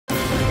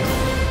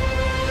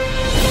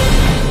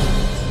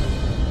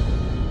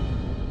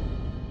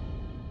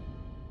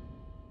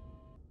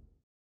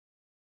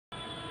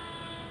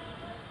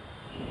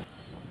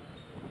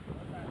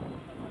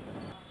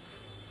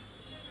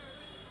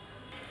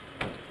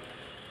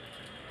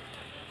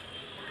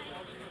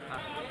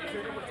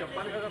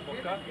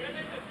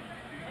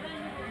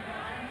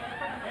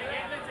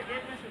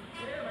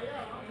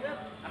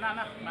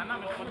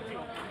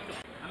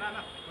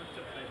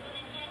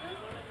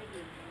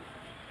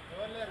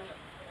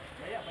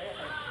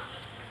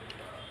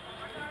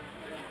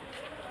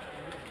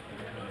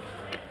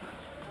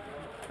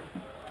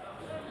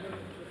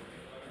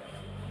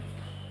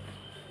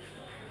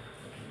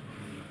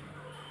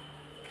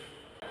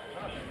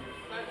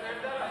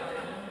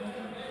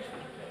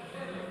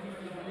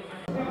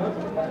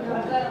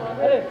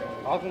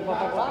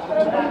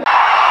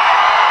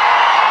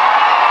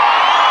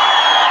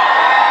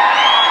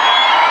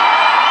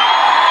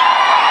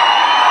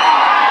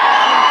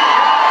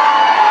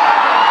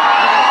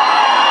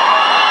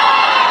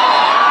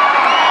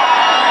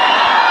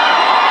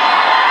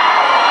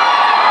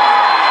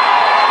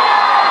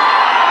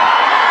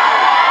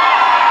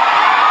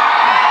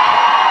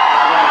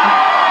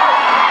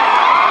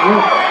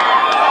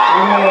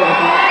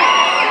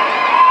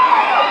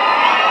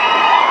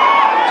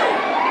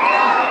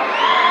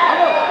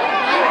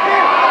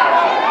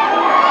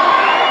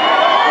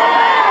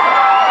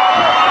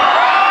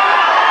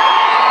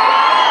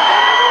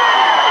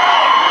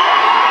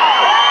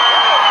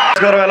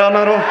ఎలా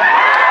ఉన్నారు?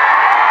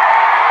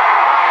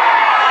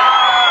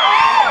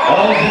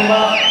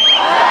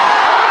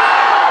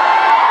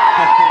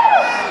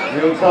 మీ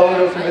ఉత్సాహం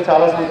చూస్తుంటే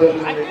చాలా సంతోషం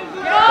ఉంది,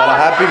 చాలా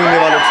హ్యాపీగా ఉంది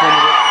వాళ్ళు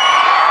వచ్చినందుకు.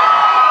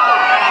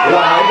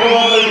 ఇలా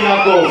హైదరాబాద్లో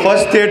నాకు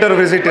ఫస్ట్ థియేటర్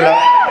విజిట్ ఇలా,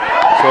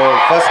 సో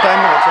ఫస్ట్ టైం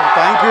వచ్చాను.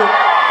 Thank you.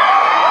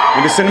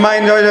 మీరు సినిమా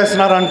ఎంజాయ్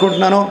చేస్తున్నారు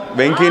అనుకుంటున్నాను.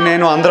 వెంకీ,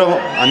 నేను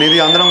నిధి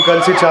అందరం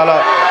కలిసి చాలా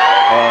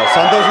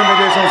సంతోషంగా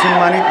చేసాం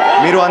సినిమాని.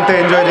 మీరు అంతే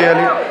ఎంజాయ్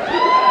చేయాలి.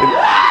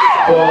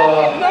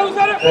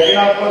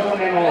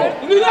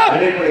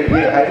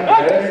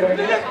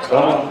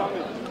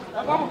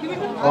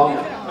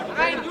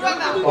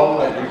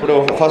 ఇప్పుడు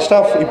ఫస్ట్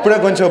హాఫ్ ఇప్పుడే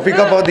కొంచెం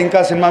పికప్ అవుతుంది, ఇంకా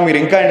సినిమా మీరు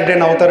ఇంకా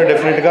ఎంటర్టైన్ అవుతారు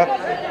డెఫినెట్గా.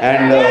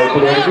 అండ్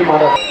ఇప్పుడు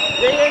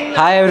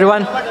హాయ్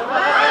ఎవ్రీవన్,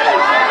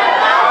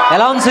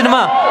 ఎలా ఉంది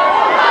సినిమా?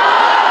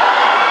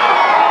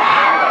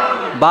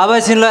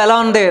 బాబాయ్ సీన్లో ఎలా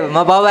ఉంది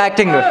మా బాబా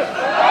యాక్టింగ్?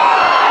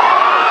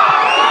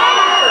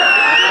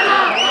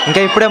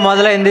 ఇంకా ఇప్పుడే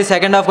మొదలైంది.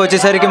 సెకండ్ హాఫ్కి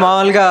వచ్చేసరికి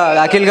మామూలుగా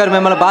అఖిల్ గారు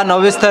మిమ్మల్ని బాగా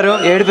నవ్విస్తారు,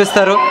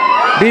 ఏడిపిస్తారు.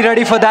 Be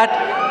ready for that.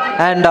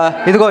 And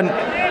ఇదిగో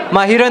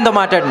మా హీరోయిన్తో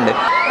మాట్లాడండి.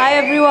 Hi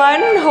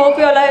everyone, hope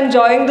you all are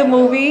enjoying the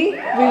movie.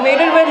 We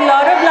made it with a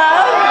lot of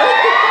love.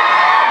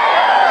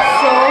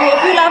 So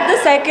hope you love the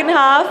second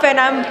half, and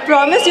I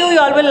promise you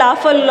all will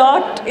laugh a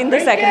lot in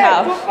the second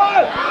half.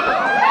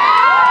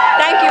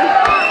 Thank you.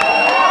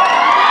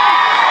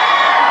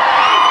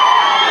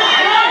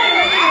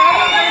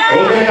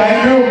 Okay, thank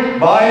you.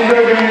 Bye,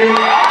 everybody.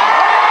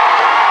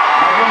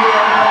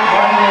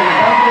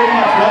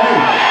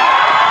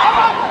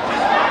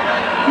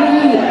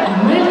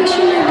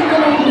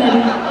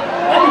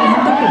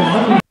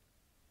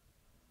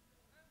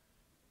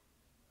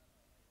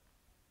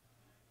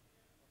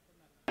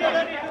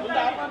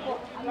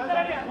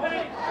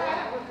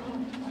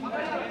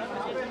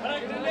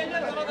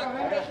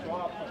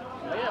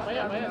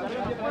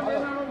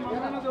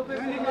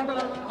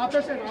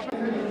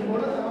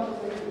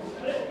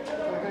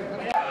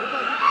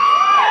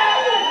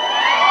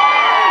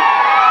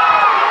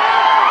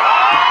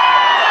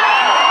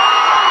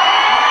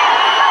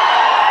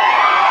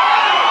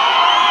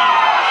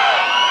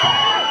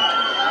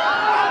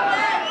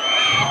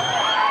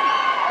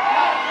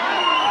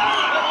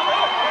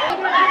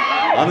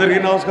 అందరికీ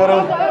నమస్కారం.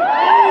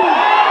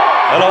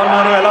 ఎలా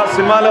ఉన్నారు? ఎలా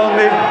సినిమాలో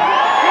ఉంది?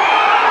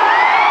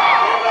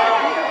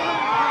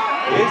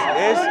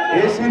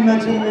 ఏ scene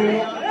నచ్చింది?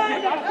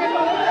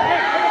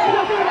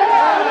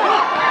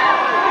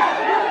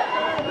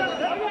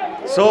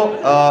 So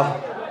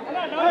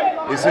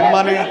ఈ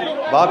సినిమాని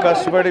బాగా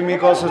కష్టపడి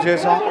మీకోసం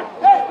చేసాం.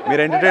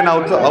 మీరు ఎంటర్టైన్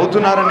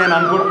అవుతున్నారని నేను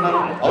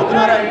అనుకుంటున్నాను.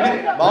 అవుతున్నారా అండి?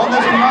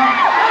 బాగుందా సినిమా?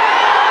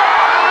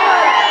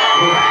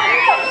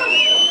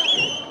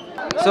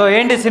 సో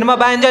ఏంటి, సినిమా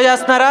బాగా ఎంజాయ్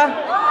చేస్తున్నారా?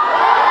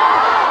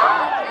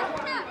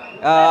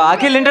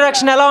 అఖిల్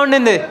ఇంట్రడక్షన్ ఎలా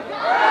ఉండింది?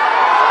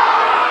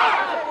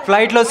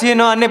 ఫ్లైట్లో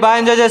సీను అన్నీ బాగా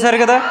ఎంజాయ్ చేశారు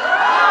కదా?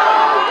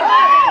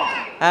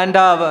 అండ్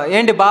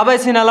ఏంటి బాబాయ్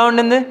సీన్ ఎలా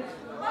ఉండింది?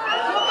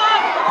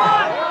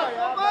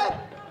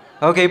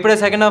 ఓకే, ఇప్పుడే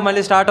సెకండ్ హాఫ్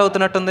మళ్ళీ స్టార్ట్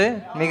అవుతున్నట్టుంది.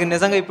 మీకు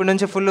నిజంగా ఇప్పటి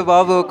నుంచి ఫుల్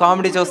బాబు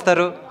కామెడీ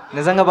చూస్తారు.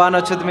 నిజంగా బాగా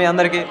నచ్చుద్ది మీ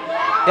అందరికీ.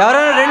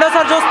 ఎవరైనా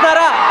రెండోసారి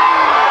చూస్తున్నారా?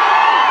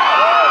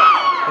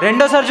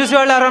 రెండోసారి చూసి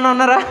వాళ్ళు ఎవరైనా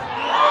ఉన్నారా?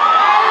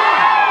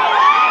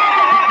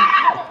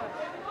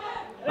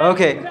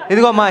 ఓకే,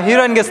 ఇదిగో మా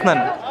హీరోయిన్కి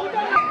ఇస్తున్నాను.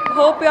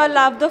 Hope you all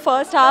love the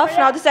first half.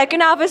 Now the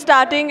second half is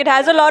starting. It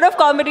has a lot of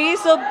comedy,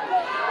 so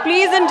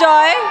please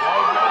enjoy.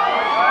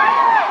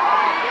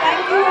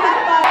 Thank you.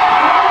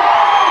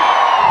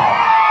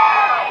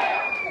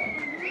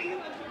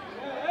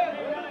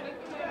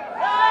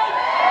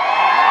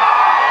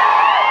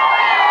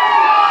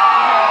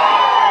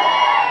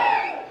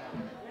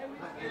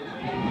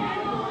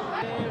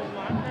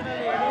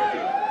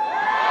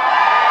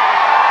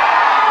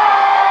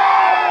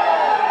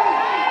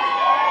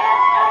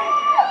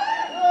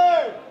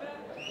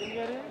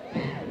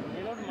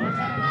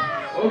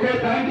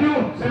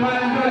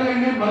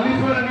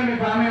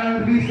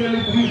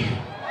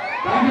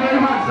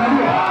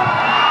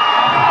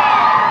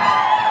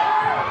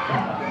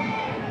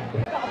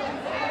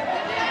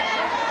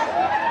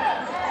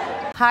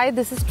 Hi,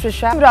 this is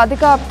Trisha. I'm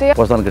Radhika Apte.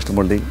 Prasad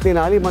Krishnamurthy. నేను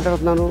ఆలీ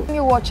మాట్లాడుతున్నాను.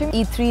 You're watching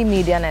E3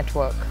 Media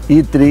Network.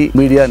 E3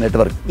 Media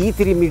Network.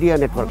 E3 Media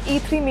Network.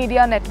 E3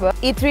 Media Network.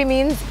 E3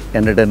 means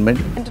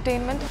Entertainment.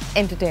 entertainment.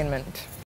 Entertainment.